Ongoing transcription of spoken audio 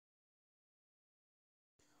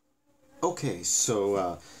Okay,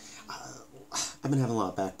 so I've been having a lot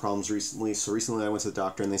of back problems recently. So recently I went to the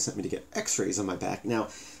doctor and they sent me to get X-rays on my back. Now,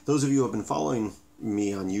 those of you who have been following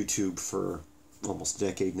me on YouTube for almost a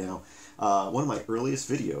decade now, one of my earliest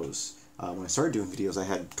videos, when I started doing videos, I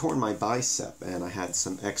had torn my bicep and I had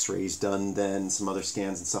some X-rays done then, some other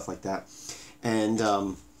scans and stuff like that. And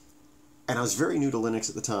I was very new to Linux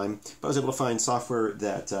at the time, but I was able to find software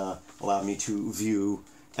that allowed me to view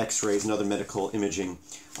X-rays and other medical imaging.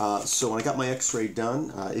 So when I got my X-ray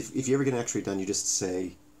done, if you ever get an X-ray done, you just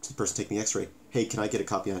say to the person taking the X-ray, hey, can I get a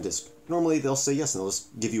copy on disc? Normally they'll say yes, and they'll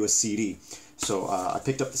just give you a CD. So I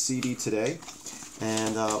picked up the CD today,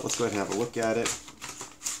 and let's go ahead and have a look at it.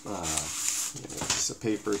 Piece of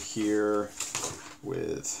paper here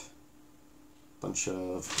with a bunch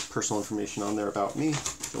of personal information on there about me.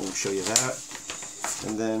 Don't show you that.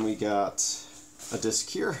 And then we got a disc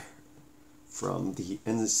here from the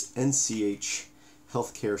NCH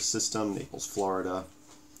healthcare system, Naples, Florida.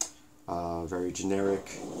 Very generic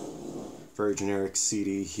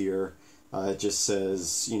CD here. It just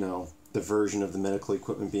says, you know, the version of the medical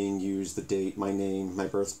equipment being used, the date, my name, my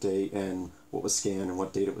birth date, and what was scanned and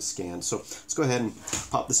what date it was scanned. So let's go ahead and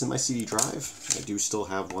pop this in my CD drive. I do still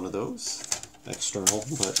have one of those, external,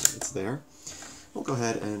 but it's there. We'll go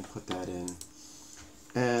ahead and put that in.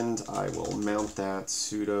 And I will mount that,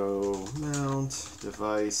 sudo mount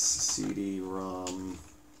device CD-ROM,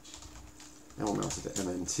 and we'll mount it to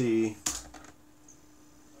MNT.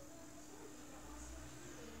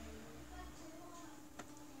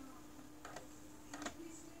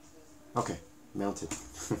 Okay, mounted.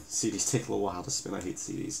 CDs take a little while to spin. I hate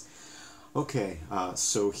CDs. Okay,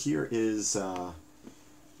 so here is my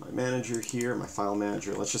manager here, my file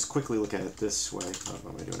manager. Let's just quickly look at it this way.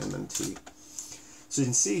 What am I doing? MNT. So you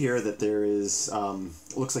can see here that there is,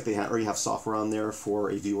 it looks like they already have software on there for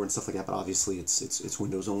a viewer and stuff like that, but obviously it's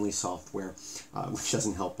Windows only software, which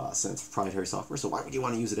doesn't help us, and it's proprietary software, so why would you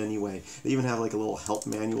want to use it anyway? They even have like a little help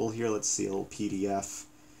manual here. Let's see, a little PDF.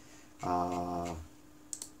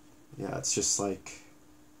 Yeah, it's just like,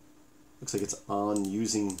 looks like it's on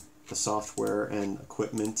using the software and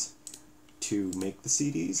equipment to make the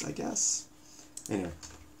CDs, I guess. Anyway,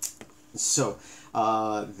 so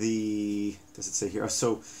does it say here?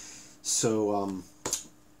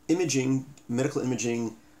 Imaging, medical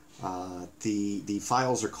imaging. The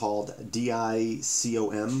files are called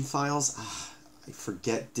DICOM files. I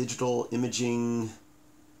forget, digital imaging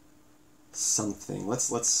something. Let's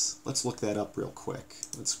look that up real quick.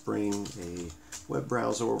 Let's bring a web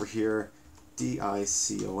browser over here.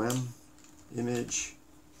 DICOM image,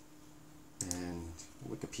 and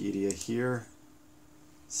Wikipedia here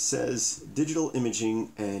says digital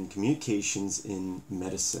imaging and communications in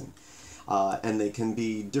medicine, and they can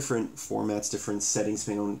be different formats, different settings,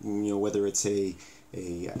 depending on, you know, whether it's a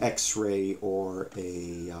X-ray or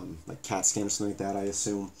a like CAT scan or something like that, I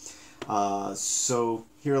assume. So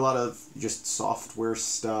here are a lot of just software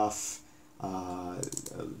stuff. Another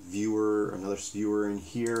viewer in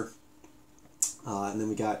here, and then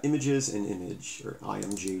we got images and image, or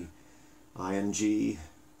IMG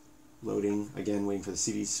loading, again waiting for the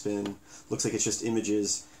CD spin. Looks like it's just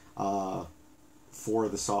images for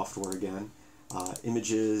the software again.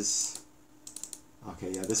 Images, okay,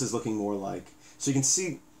 yeah, this is looking more like, so you can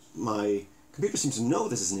see my computer seems to know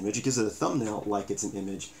this is an image. It gives it a thumbnail like it's an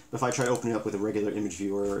image, but if I try opening it up with a regular image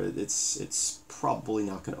viewer, it's probably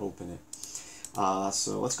not going to open it.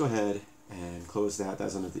 So let's go ahead and close that.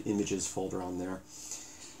 That's under the images folder on there.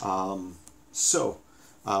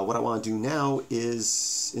 What I want to do now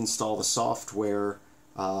is install the software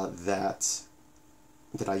that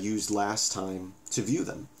I used last time to view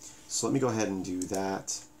them. So let me go ahead and do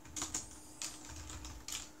that.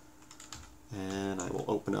 And I will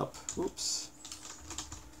open up, oops.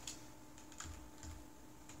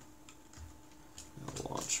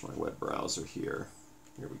 I'll launch my web browser here.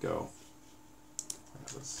 Here we go.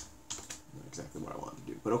 That was not exactly what I wanted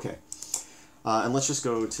to do, but okay. And let's just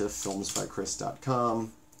go to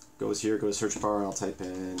filmsbychris.com. Goes here, go to search bar, and I'll type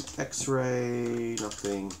in X-ray,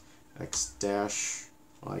 nothing, X dash,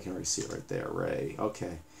 well, I can already see it right there, ray,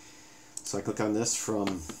 okay. So I click on this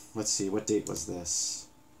from, let's see, what date was this?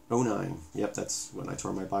 09, yep, that's when I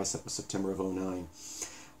tore my bicep, was September of 09.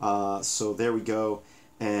 So there we go,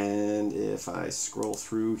 and if I scroll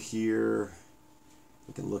through here,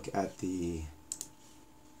 we can look at the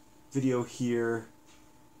video here.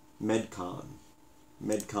 Medcon.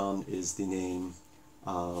 Medcon is the name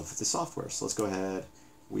of the software. So let's go ahead,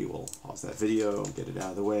 we will pause that video, get it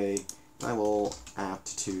out of the way. I will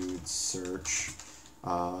aptitude search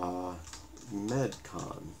Medcon.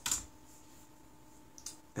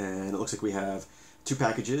 And it looks like we have two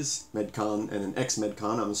packages, Medcon and an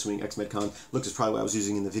Xmedcon. I'm assuming Xmedcon looks is probably what I was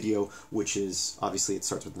using in the video, which is, obviously it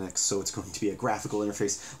starts with an X, so it's going to be a graphical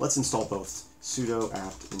interface. Let's install both. Sudo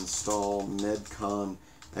apt install medcon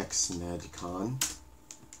xmedcon.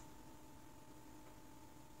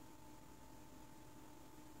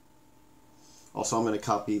 Also, I'm going to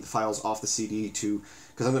copy the files off the CD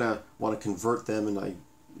because I'm going to want to convert them, and I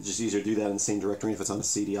just easier to do that in the same directory if it's on a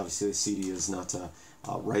CD. Obviously, the CD is not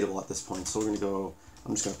writable at this point, so we're going to go.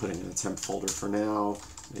 I'm just going to put it in a temp folder for now.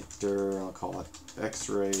 Make dir, I'll call it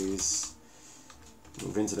Xrays.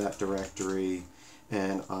 Move into that directory,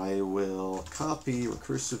 and I will copy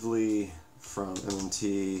recursively from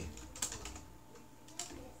MMT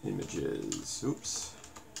images. Oops.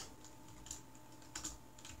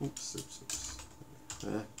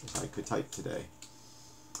 If I could type today.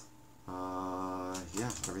 Yeah,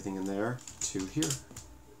 everything in there to here.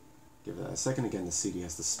 Give that a second. Again, the CD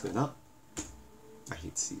has to spin up. I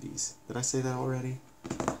hate CDs. Did I say that already?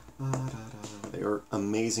 They were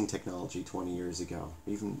amazing technology 20 years ago,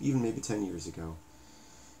 even maybe 10 years ago.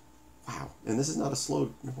 Wow, and this is not a slow.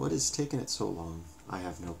 What is taking it so long? I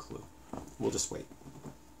have no clue. We'll just wait.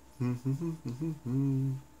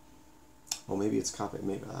 Well, maybe it's copy.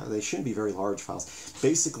 Maybe they shouldn't be very large files.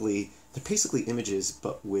 Basically, they're basically images,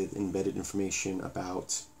 but with embedded information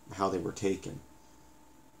about how they were taken.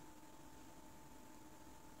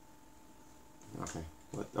 Okay.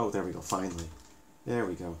 Oh, there we go. Finally, there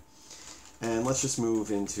we go. And let's just move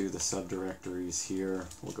into the subdirectories here.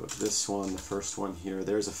 We'll go to this one, the first one here.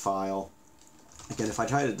 There's a file. Again, if I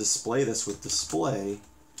try to display this with display,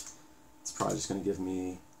 it's probably just going to give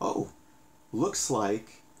me. Oh, looks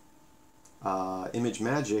like.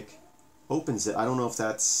 ImageMagick opens it. I don't know if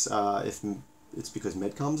that's if it's because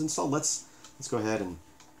Medcom's installed. Let's go ahead and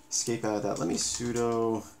escape out of that. Let me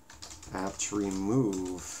sudo apt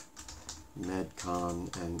remove Medcon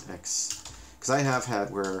and X, because I have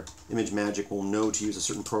had where ImageMagick will know to use a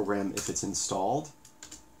certain program if it's installed.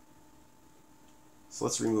 So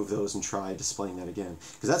let's remove those and try displaying that again,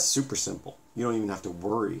 because that's super simple. You don't even have to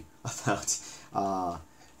worry about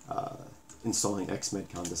installing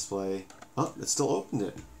Xmedcon display. Oh, it still opened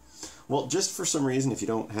it. Well, just for some reason, if you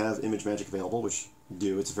don't have ImageMagick available, which you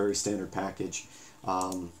do, it's a very standard package.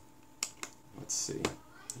 Let's see.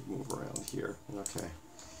 Move around here. Okay.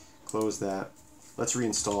 Close that. Let's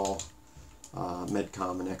reinstall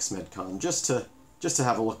Medcom and Xmedcon just to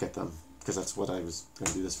have a look at them, because that's what I was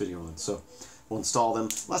going to do this video on. So we'll install them.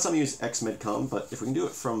 Last time I used Xmedcom, but if we can do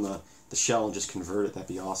it from the shell and just convert it, that'd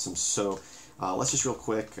be awesome. So let's just real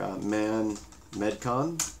quick man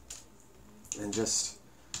Medcon and just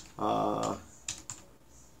look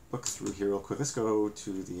through here real quick. Let's go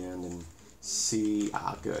to the end and see.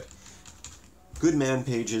 Good. Good man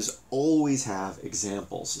pages always have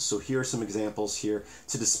examples. So here are some examples here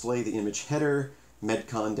to display the image header,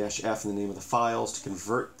 medcon-f in the name of the files. To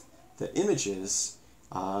convert the images,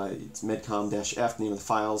 it's medcom-f, name of the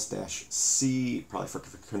files, -c, probably for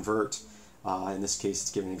convert. In this case,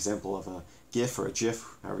 it's giving an example of a GIF or a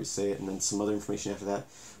GIF, however you say it, and then some other information after that.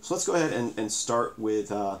 So let's go ahead and start with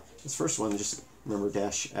this first one. Just remember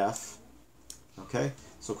 -f. Okay,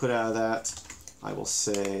 so quit out of that. I will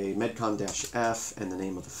say medcon-f and the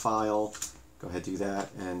name of the file. Go ahead, do that,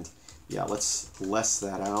 and yeah, let's less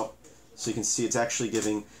that out. So you can see it's actually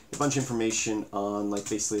giving a bunch of information on, like,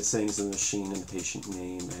 basically the settings of the machine and the patient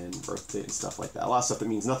name and birth date and stuff like that. A lot of stuff that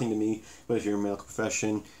means nothing to me, but if you're in a medical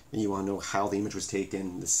profession and you want to know how the image was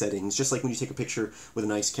taken, the settings, just like when you take a picture with a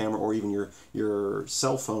nice camera or even your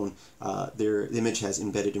cell phone, the image has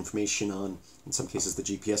embedded information on, in some cases, the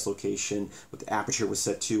GPS location, what the aperture was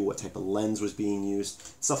set to, what type of lens was being used,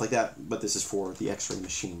 stuff like that, but this is for the X-ray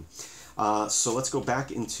machine. So let's go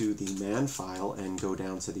back into the man file and go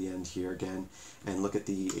down to the end here again and look at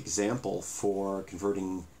the example for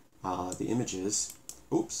converting the images.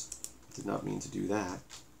 Oops, did not mean to do that.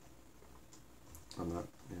 I'm not.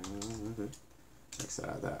 Exit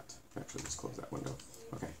out of that. Actually, just close that window.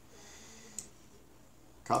 Okay.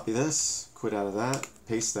 Copy this, quit out of that,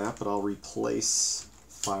 paste that, but I'll replace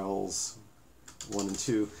files 1 and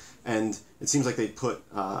 2. And it seems like they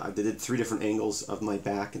did 3 different angles of my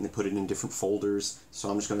back, and they put it in different folders. So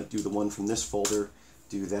I'm just going to do the one from this folder,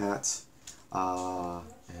 do that,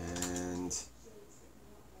 and it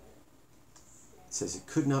says it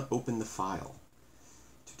could not open the file.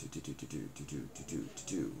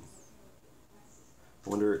 I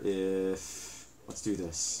wonder if, let's do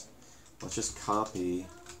this. Let's just copy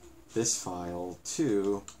this file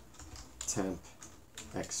to temp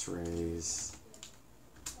Xrays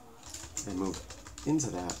and move into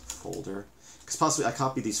that folder, because possibly I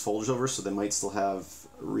copied these folders over, so they might still have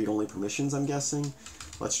read-only permissions, I'm guessing.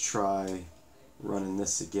 Let's try running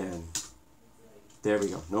this again. There we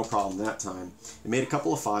go, no problem that time. It made a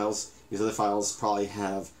couple of files. These other files probably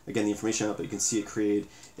have, again, the information out, but you can see it create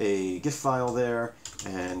a GIF file there.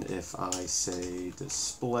 And if I say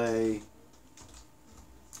display,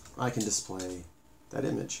 I can display that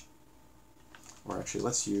image. Or actually,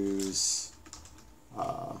 let's use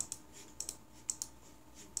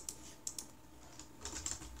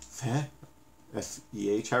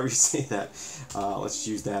F-E-H, however you say that. Let's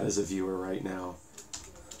use that as a viewer right now.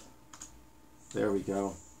 There we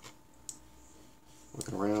go.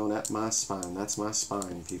 Looking around at my spine. That's my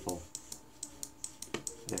spine, people.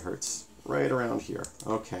 It hurts right around here.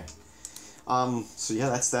 Okay. So yeah,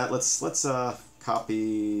 that's that. Let's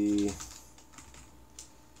copy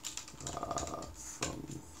from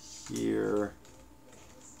here.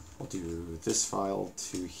 We'll do this file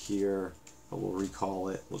to here, but we'll recall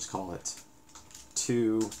it. We'll just call it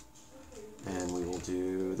 2. And we will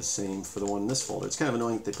do the same for the one in this folder. It's kind of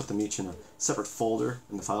annoying that they put them each in a separate folder,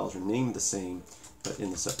 and the files are named the same, but in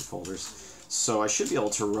the separate folders. So I should be able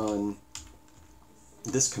to run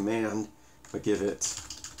this command, but give it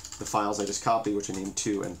the files I just copied, which I named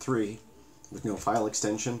 2 and 3, with no file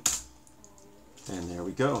extension. And there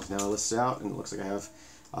we go. Now I list it out, and it looks like I have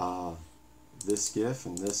this GIF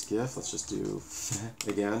and this GIF. Let's just do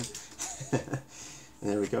again. And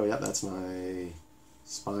there we go. Yep, that's my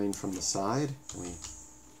spine from the side. Let me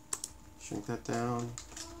shrink that down.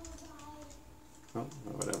 Oh,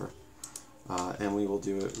 whatever. And we will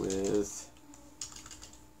do it with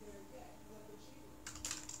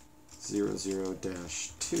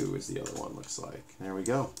 00-2 is the other one, looks like. There we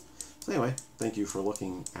go. So anyway, thank you for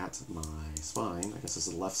looking at my spine. I guess this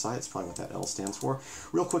is the left side. It's probably what that L stands for.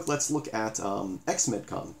 Real quick, let's look at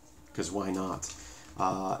Xmedcon, because why not?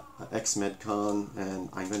 Xmedcon, and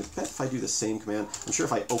I'm going to bet if I do the same command, I'm sure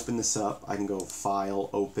if I open this up, I can go File,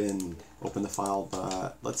 Open the file,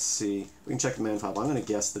 but let's see. We can check the command file, but I'm going to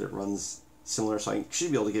guess that it runs similar, so I should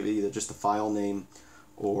be able to give it either just the file name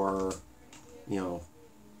or, you know,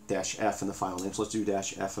 -F in the file name. So let's do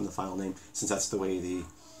 -F in the file name, since that's the way the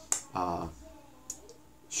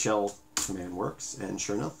shell command works. And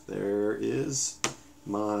sure enough, there is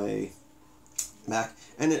my Mac,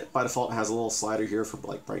 and it by default has a little slider here for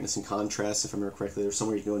like brightness and contrast, if I remember correctly. There's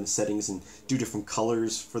somewhere you can go into settings and do different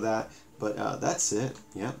colors for that, but that's it.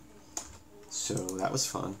 Yeah, so that was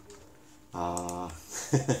fun.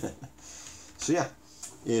 So yeah,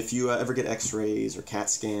 if you ever get x-rays or CAT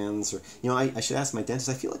scans, or, you know, I should ask my dentist.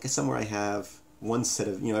 I feel like somewhere I have one set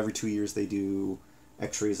of, you know, every 2 years they do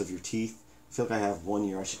x-rays of your teeth. I feel like I have 1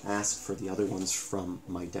 year. I should ask for the other ones from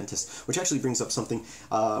my dentist, which actually brings up something.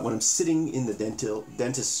 When I'm sitting in the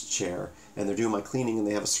dentist chair and they're doing my cleaning and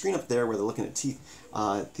they have a screen up there where they're looking at teeth,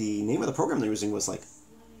 the name of the program they're using was like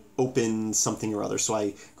open something or other. So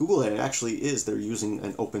I Googled it, and it actually is. They're using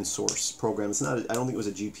an open source program. It's not, I don't think it was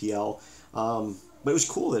a GPL, but it was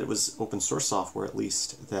cool that it was open source software, at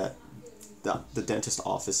least, that the dentist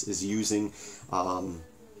office is using.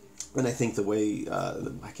 And I think the way, I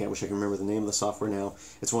wish I can remember the name of the software now.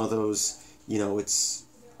 It's one of those, you know, it's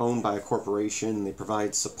owned by a corporation. They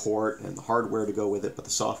provide support and the hardware to go with it, but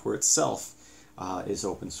the software itself is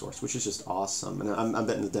open source, which is just awesome. And I'm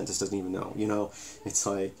betting the dentist doesn't even know, you know. It's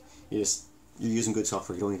like, you're using good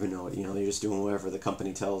software, you don't even know it, you know. You're just doing whatever the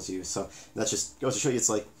company tells you. So that just goes to show you, it's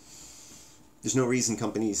like, there's no reason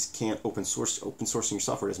companies can't open sourcing your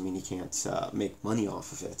software doesn't mean you can't make money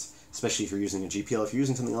off of it, especially if you're using a GPL. If you're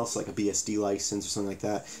using something else like a BSD license or something like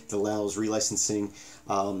that that allows relicensing,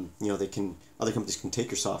 you know, other companies can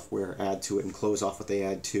take your software, add to it, and close off what they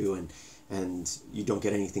add to, and you don't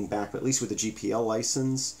get anything back. But at least with the GPL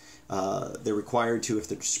license, they're required to, if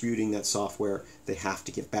they're distributing that software, they have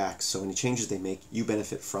to give back. So any changes they make, you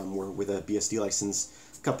benefit from, where with a BSD license,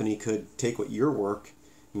 a company could take your work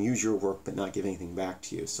and use your work but not give anything back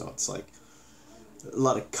to you. So it's like, a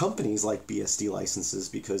lot of companies like BSD licenses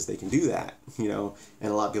because they can do that, you know,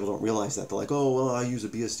 and a lot of people don't realize that. They're like, oh, well, I use a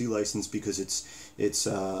BSD license because it's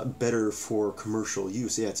better for commercial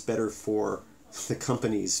use. Yeah, it's better for the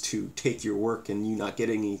companies to take your work and you not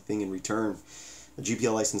getting anything in return. A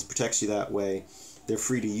GPL license protects you that way. They're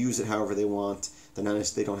free to use it however they want. They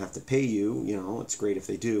don't have to pay you, you know, it's great if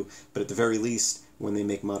they do, but at the very least, when they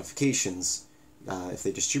make modifications, if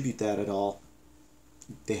they distribute that at all,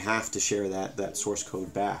 they have to share that source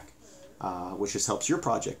code back, which just helps your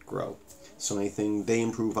project grow. So anything they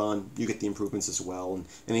improve on, you get the improvements as well, and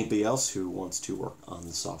anybody else who wants to work on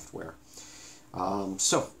the software.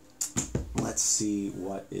 So let's see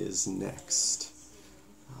what is next.